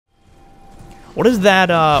What is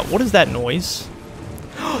that noise?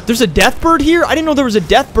 There's a Deathbird here? I didn't know there was a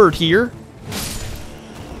Deathbird here.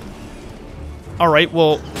 Alright,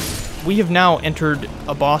 well, we have now entered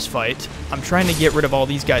a boss fight. I'm trying to get rid of all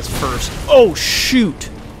these guys first. Oh, shoot!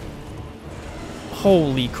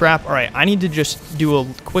 Holy crap. Alright, I need to just do a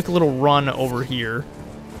quick little run over here.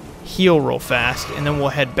 Heal real fast, and then we'll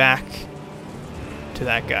head back to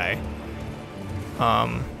that guy.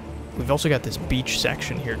 We've also got this beach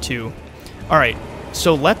section here, too. Alright,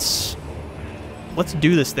 so let's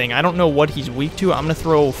do this thing. I don't know what he's weak to. I'm going to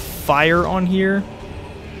throw fire on here.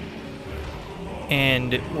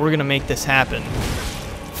 And we're going to make this happen.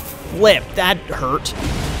 Flip. That hurt.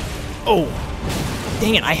 Oh.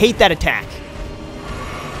 Dang it. I hate that attack.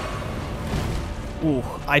 Ooh.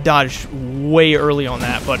 I dodged way early on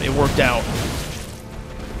that, but it worked out.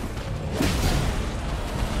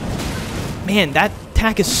 Man, that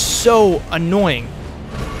attack is so annoying.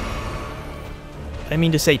 I didn't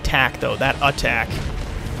mean to say tack, though. That attack.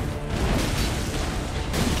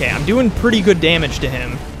 Okay, I'm doing pretty good damage to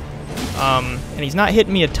him. And he's not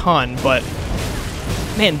hitting me a ton, but...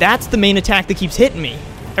 Man, that's the main attack that keeps hitting me.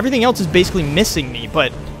 Everything else is basically missing me,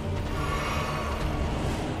 but...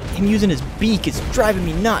 him using his beak is driving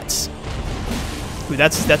me nuts. Ooh,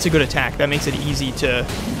 that's a good attack. That makes it easy to...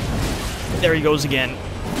 There he goes again.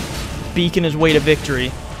 Beaking his way to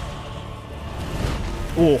victory.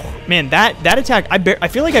 Oh, man, that attack, I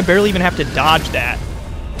feel like I barely even have to dodge that.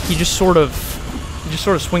 He just sort of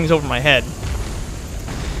swings over my head.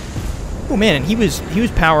 Oh man, and he was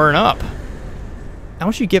powering up. How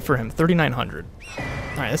much you get for him? 3,900. All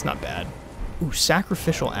right, that's not bad. Ooh,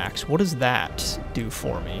 sacrificial axe. What does that do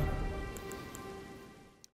for me?